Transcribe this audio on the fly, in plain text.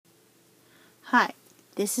Hi,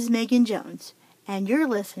 this is Megan Jones, and you're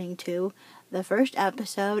listening to the first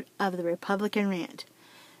episode of the Republican Rant.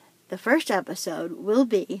 The first episode will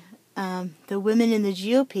be the women in the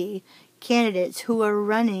GOP candidates who are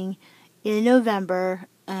running in November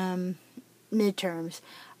midterms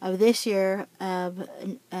of this year of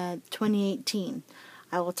 2018.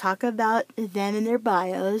 I will talk about them and their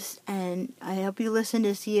bios, and I hope you listen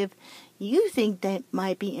to see if you think that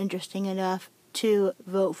might be interesting enough to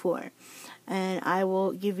vote for. And I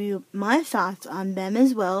will give you my thoughts on them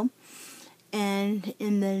as well. And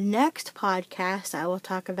in the next podcast, I will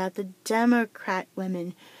talk about the Democrat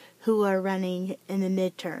women who are running in the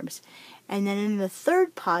midterms. And then in the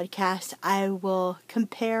third podcast, I will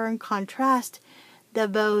compare and contrast the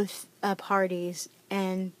both parties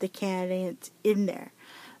and the candidates in there.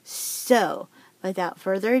 So, without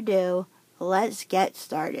further ado, let's get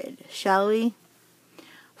started, shall we?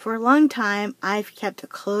 For a long time, I've kept a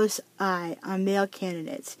close eye on male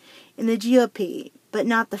candidates in the GOP, but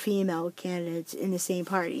not the female candidates in the same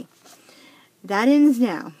party. That ends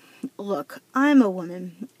now. Look, I'm a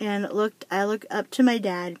woman, and I look up to my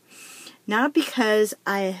dad, not because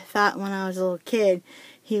I thought when I was a little kid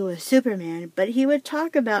he was Superman, but he would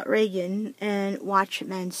talk about Reagan and watch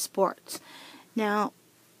men's sports. Now,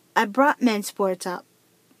 I brought men's sports up.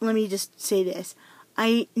 Let me just say this.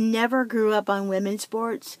 I never grew up on women's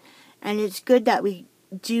sports, and it's good that we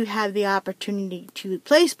do have the opportunity to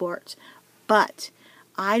play sports, but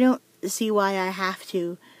I don't see why I have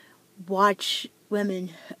to watch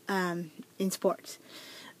women in sports.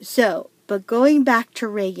 So, but going back to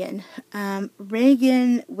Reagan,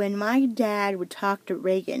 when my dad would talk to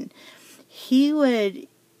Reagan, he would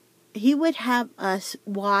have us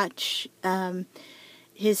watch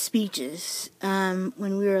his speeches when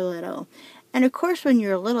we were little. And of course, when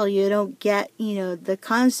you're little, you don't get, the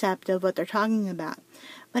concept of what they're talking about.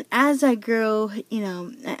 But as I grew,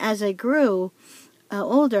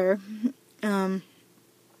 older,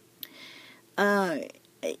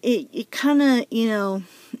 it kind of,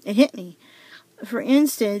 it hit me. For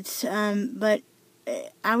instance, but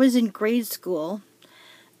I was in grade school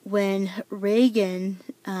when Reagan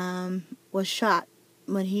was shot.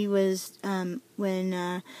 When he was,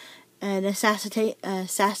 when an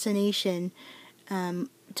assassination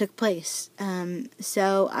took place.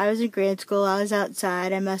 So I was in grade school. I was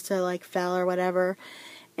outside. I must have fell or whatever,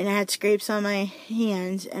 and I had scrapes on my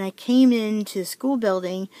hands. And I came into the school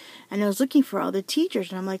building, and I was looking for all the teachers.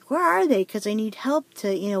 And I'm like, where are they? Because I need help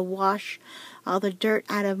to wash all the dirt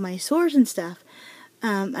out of my sores and stuff,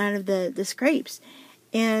 out of the scrapes.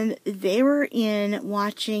 And they were in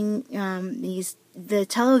watching the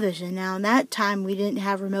television. Now, in that time, we didn't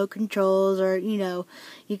have remote controls or, you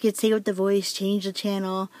could say with the voice, change the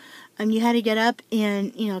channel. You had to get up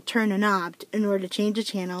and, turn a knob in order to change the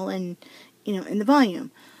channel and, in the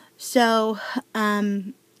volume. So,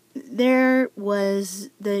 there was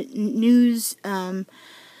the news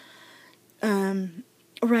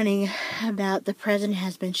running about the president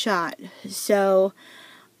has been shot. So,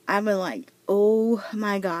 I've been like, oh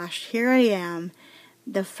my gosh, here I am,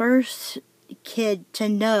 the first kid to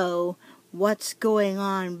know what's going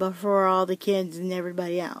on before all the kids and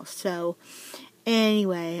everybody else. So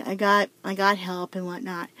anyway, I got help and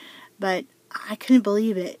whatnot, but I couldn't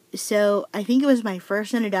believe it. So I think it was my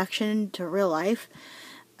first introduction to real life,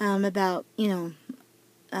 about there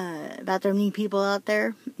being people out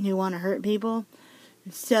there who want to hurt people.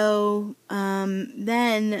 So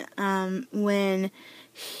then when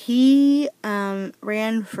he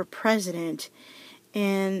ran for president,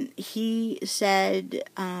 and he said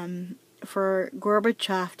for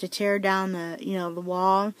Gorbachev to tear down the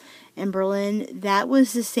wall in Berlin. That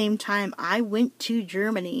was the same time I went to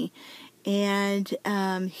Germany, and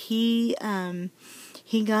he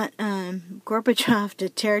got Gorbachev to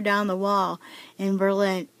tear down the wall in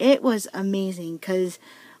Berlin. It was amazing, because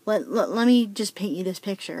let me just paint you this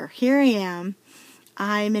picture. Here I am.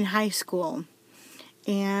 I'm in high school,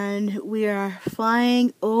 and we are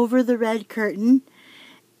flying over the red curtain.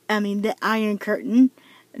 The Iron Curtain,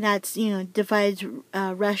 that's, divides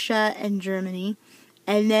Russia and Germany.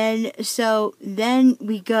 And then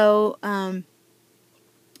we go,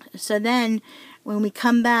 so then when we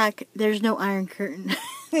come back, there's no Iron Curtain.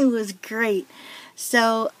 It was great.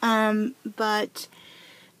 So, but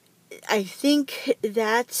I think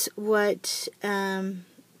that's what,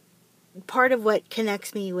 part of what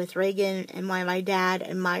connects me with Reagan, and why my dad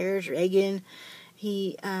admires Reagan,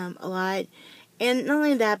 a lot. And not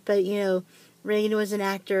only that, but, Reagan was an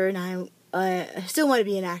actor, and I still want to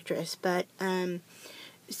be an actress. But,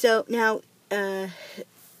 so now, the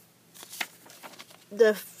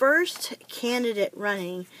first candidate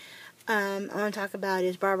running I want to talk about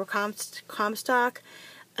is Barbara Comstock.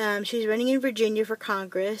 She's running in Virginia for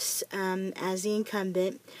Congress as the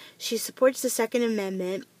incumbent. She supports the Second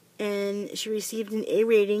Amendment, and she received an A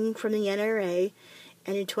rating from the NRA.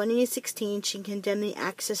 And in 2016, she condemned the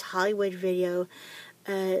Access Hollywood video,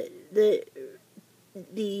 that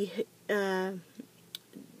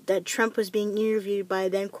Trump was being interviewed by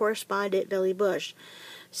then correspondent Billy Bush.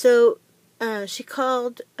 So she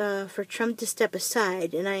called for Trump to step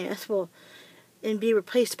aside, and I asked, well, and be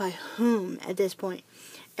replaced by whom at this point?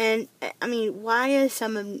 And I mean, why is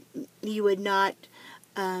someone you would not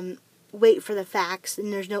wait for the facts,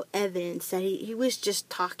 and there's no evidence that he was just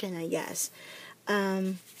talking, I guess.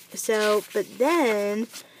 But then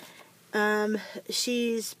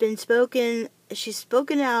she's spoken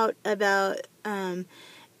out about the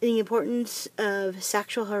importance of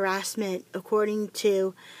sexual harassment, according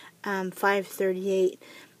to 538.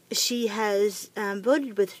 She has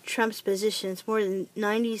voted with Trump's positions more than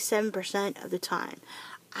 97% of the time.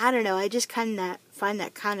 I don't know, I just find that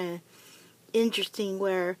kind of interesting,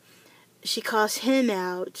 where she calls him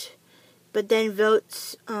out, but then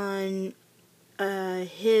votes on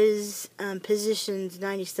his positions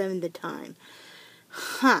 97% of the time.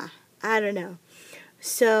 I don't know.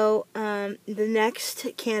 So, the next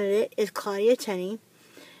candidate is Claudia Tenney.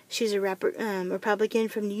 She's a Republican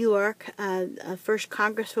from New York, a first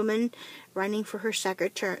Congresswoman running for her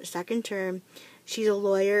second term. She's a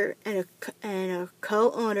lawyer and a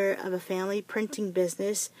co-owner of a family printing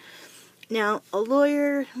business. Now, a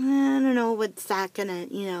lawyer, I don't know what's that gonna,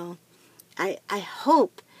 I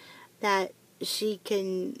hope that she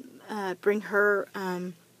can bring her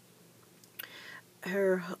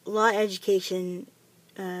her law education,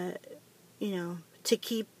 to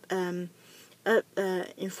keep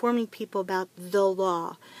informing people about the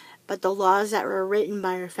law, but the laws that were written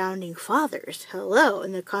by our founding fathers. Hello,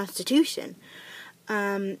 in the Constitution.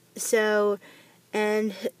 And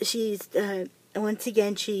she's once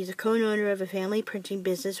again, she's a co-owner of a family printing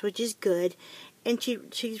business, which is good, and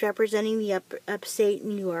she's representing the upstate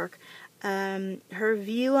New York. Her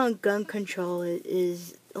view on gun control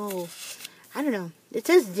is I don't know. It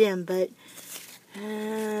says dim, but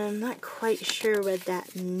I'm not quite sure what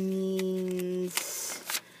that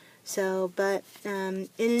means. So, but in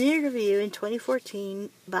an interview in 2014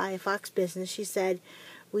 by Fox Business, she said,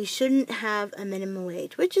 "We shouldn't have a minimum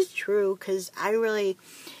wage," which is true, because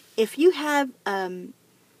if you have a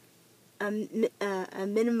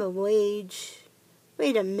minimum wage,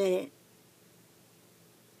 wait a minute.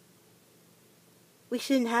 We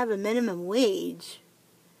shouldn't have a minimum wage.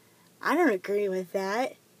 I don't agree with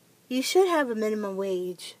that. You should have a minimum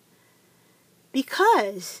wage.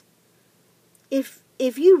 Because if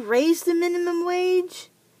you raise the minimum wage,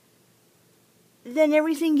 then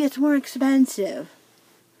everything gets more expensive.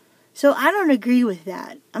 So I don't agree with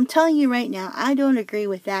that. I'm telling you right now, I don't agree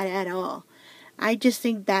with that at all. I just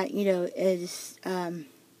think that, is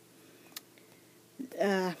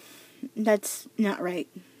that's not right.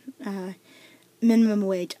 Minimum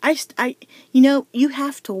wage. You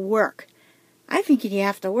have to work. I think you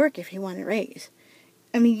have to work if you want to raise.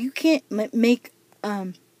 I mean, you can't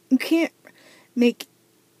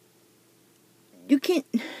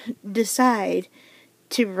decide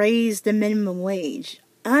to raise the minimum wage.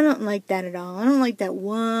 I don't like that at all. I don't like that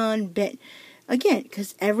one bit. Again,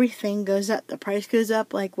 because everything goes up. The price goes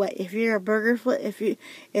up. Like what? If you're a burger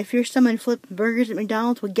if you're someone flipping burgers at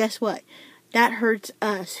McDonald's, well, guess what? That hurts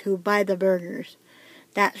us who buy the burgers.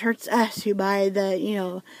 That hurts us who buy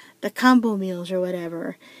the combo meals or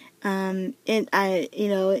whatever.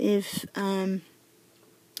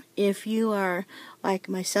 If you are like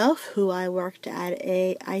myself, who I worked at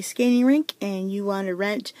a ice skating rink, and you want to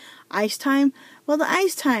rent ice time, well, the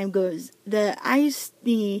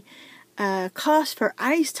cost for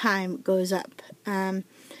ice time goes up.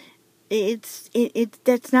 That's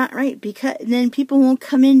not right, because then people won't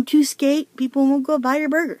come in to skate. People won't go buy your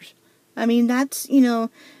burgers. I mean, that's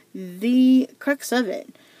the crux of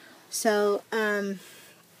it. So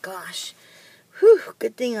gosh,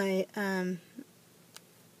 good thing I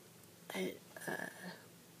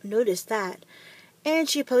noticed that. And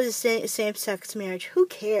she opposes same-sex marriage. Who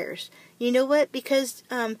cares? You know what? Because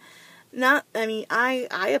I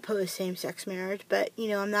oppose same-sex marriage, but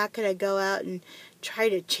I'm not gonna go out and try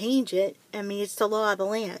to change it. I mean, it's the law of the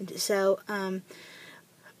land. So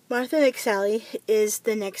Martha McSally is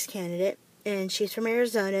the next candidate, and she's from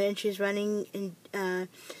Arizona, and she's running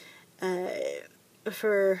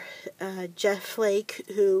for Jeff Flake,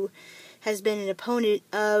 who has been an opponent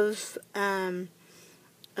of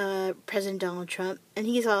President Donald Trump, and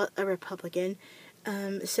he's a Republican.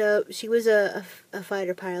 So she was a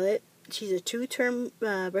fighter pilot. She's a two-term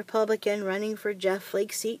Republican running for Jeff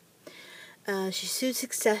Flake's seat. She sued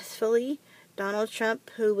successfully Donald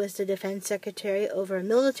Trump, who was the defense secretary, over a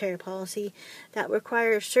military policy that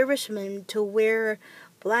requires servicemen to wear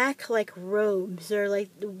black, like, robes. They're like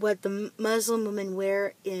what the Muslim women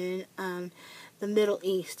wear in the Middle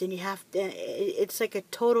East, and you have to, it's like a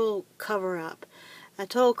total cover-up. A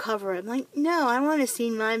total cover-up. Like, no, I want to see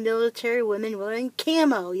my military women wearing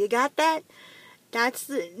camo. You got that? That's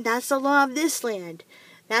the law of this land.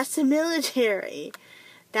 That's the military.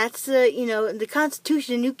 That's the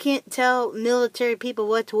Constitution. You can't tell military people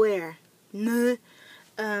what to wear.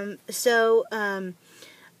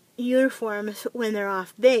 Uniforms when they're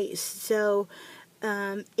off base. So,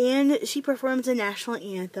 and she performs the national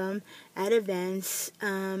anthem at events.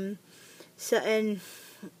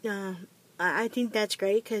 I think that's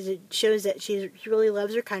great because it shows that she really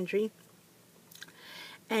loves her country.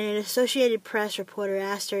 And an Associated Press reporter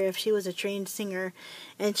asked her if she was a trained singer,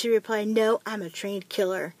 and she replied, "No, I'm a trained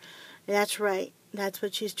killer." That's right. That's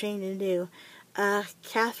what she's trained to do.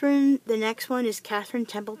 The next one is Catherine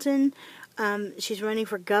Templeton. She's running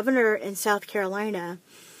for governor in South Carolina.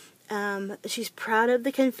 She's proud of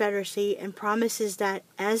the Confederacy and promises that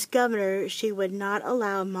as governor, she would not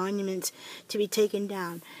allow monuments to be taken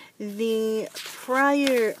down. The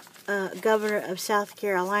prior governor of South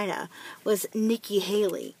Carolina was Nikki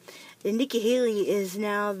Haley. And Nikki Haley is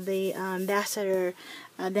now the ambassador,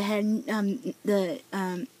 the head, the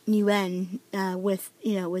UN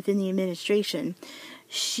within the administration.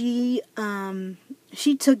 She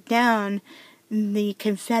took down the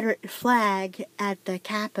Confederate flag at the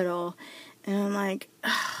Capitol, and I'm like,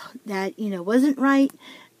 that wasn't right,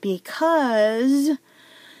 because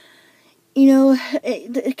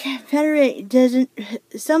the Confederate doesn't.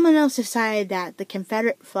 Someone else decided that the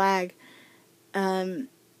Confederate flag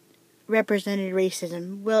represented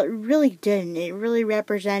racism. Well, it really didn't. It really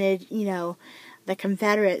represented the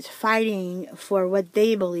Confederates fighting for what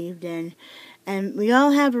they believed in, and we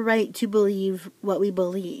all have a right to believe what we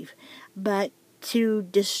believe, but to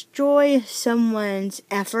destroy someone's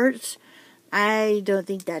efforts, I don't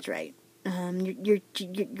think that's right. You're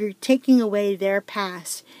taking away their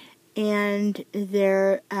past and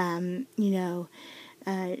their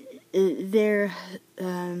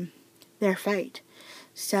fight.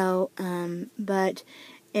 So, but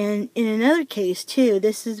in another case too,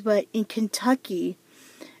 this is what in Kentucky.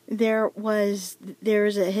 There was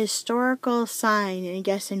a historical sign, I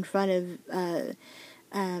guess, in front of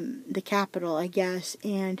the Capitol, I guess,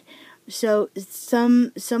 and so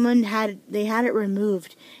someone had it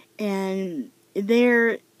removed, and in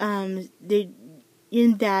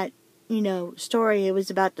that story, it was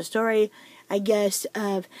about the story, I guess,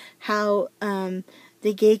 of how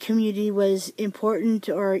the gay community was important,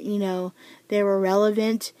 or they were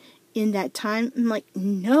relevant in that time. I'm like,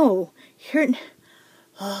 no,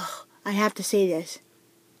 I have to say this.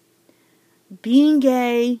 Being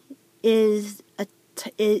gay is a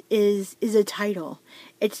title.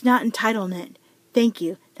 It's not entitlement. Thank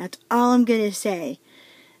you. That's all I'm gonna say.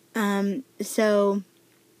 What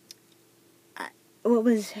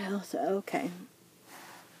was else? Okay.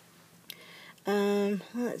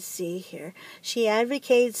 Let's see here. She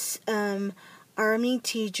advocates arming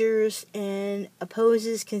teachers and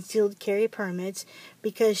opposes concealed carry permits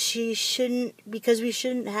because we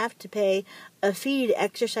shouldn't have to pay a fee to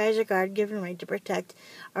exercise our God-given right to protect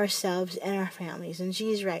ourselves and our families. And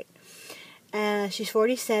she's right. She's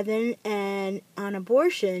 47, and on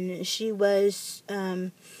abortion, she was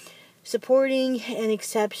supporting an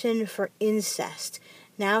exception for incest.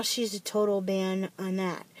 Now she's a total ban on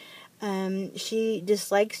that. She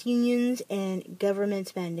dislikes unions and government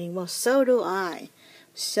spending. Well, so do I.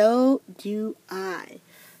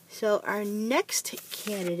 So our next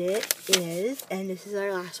candidate is, and this is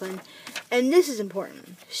our last one, and this is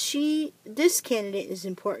important. This candidate is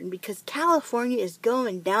important because California is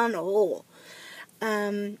going down the hole.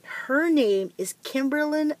 Her name is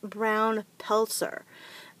Kimberlin Brown Pelzer.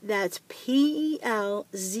 That's Pelzer.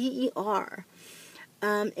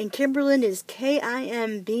 And Kimberlin is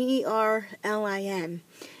Kimberlin.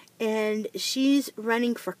 And she's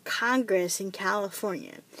running for Congress in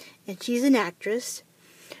California. And she's an actress.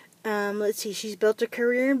 Let's see, she's built a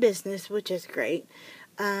career in business, which is great.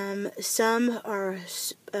 One of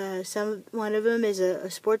them is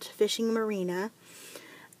a sports fishing marina.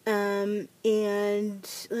 And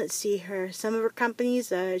let's see some of her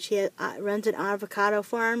companies, she runs an avocado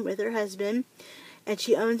farm with her husband, and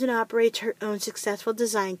she owns and operates her own successful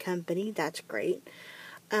design company. That's great.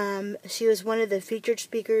 She was one of the featured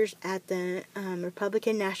speakers at the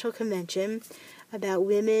Republican National Convention. about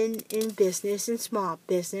women in business and small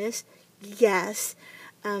business. Yes,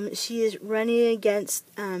 she is running against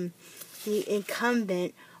the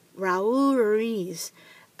incumbent, Raul Ruiz.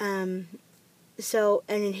 So,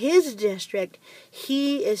 and in his district,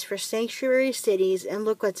 he is for sanctuary cities, and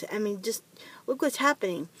look what's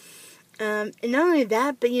happening. And not only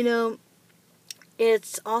that, but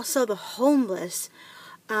it's also the homeless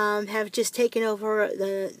have just taken over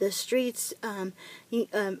the streets of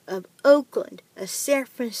Oakland, of San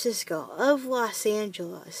Francisco, of Los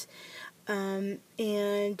Angeles. And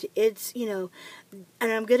it's, and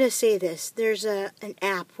I'm going to say this, there's an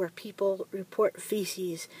app where people report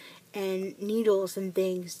feces and needles and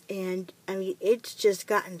things, and it's just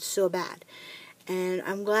gotten so bad. And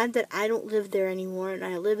I'm glad that I don't live there anymore, and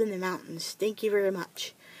I live in the mountains. Thank you very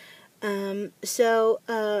much.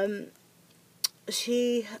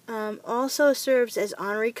 She also serves as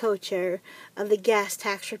honorary co-chair of the gas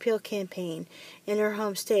tax repeal campaign in her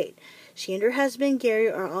home state. She and her husband, Gary,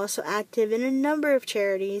 are also active in a number of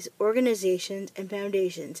charities, organizations, and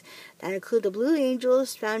foundations that include the Blue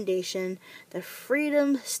Angels Foundation, the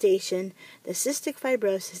Freedom Station, the Cystic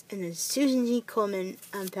Fibrosis, and the Susan G. Komen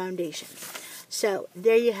Foundation. So,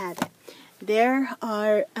 there you have it. There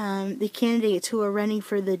are the candidates who are running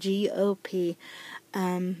for the GOP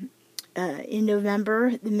in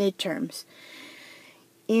November, the midterms.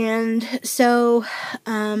 And so,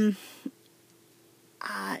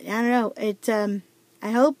 I don't know. It's I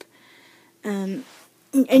hope, and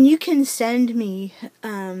you can send me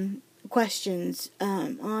questions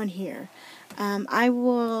on here. I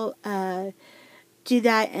will do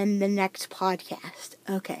that in the next podcast.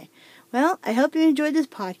 Okay. Well, I hope you enjoyed this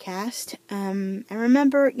podcast. And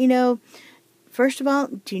remember, first of all,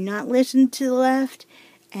 do not listen to the left,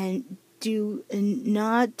 and do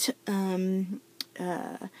not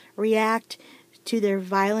react to their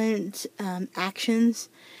violent actions.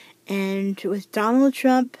 And with Donald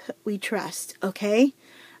Trump, we trust. Okay?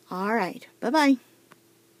 All right. Bye-bye.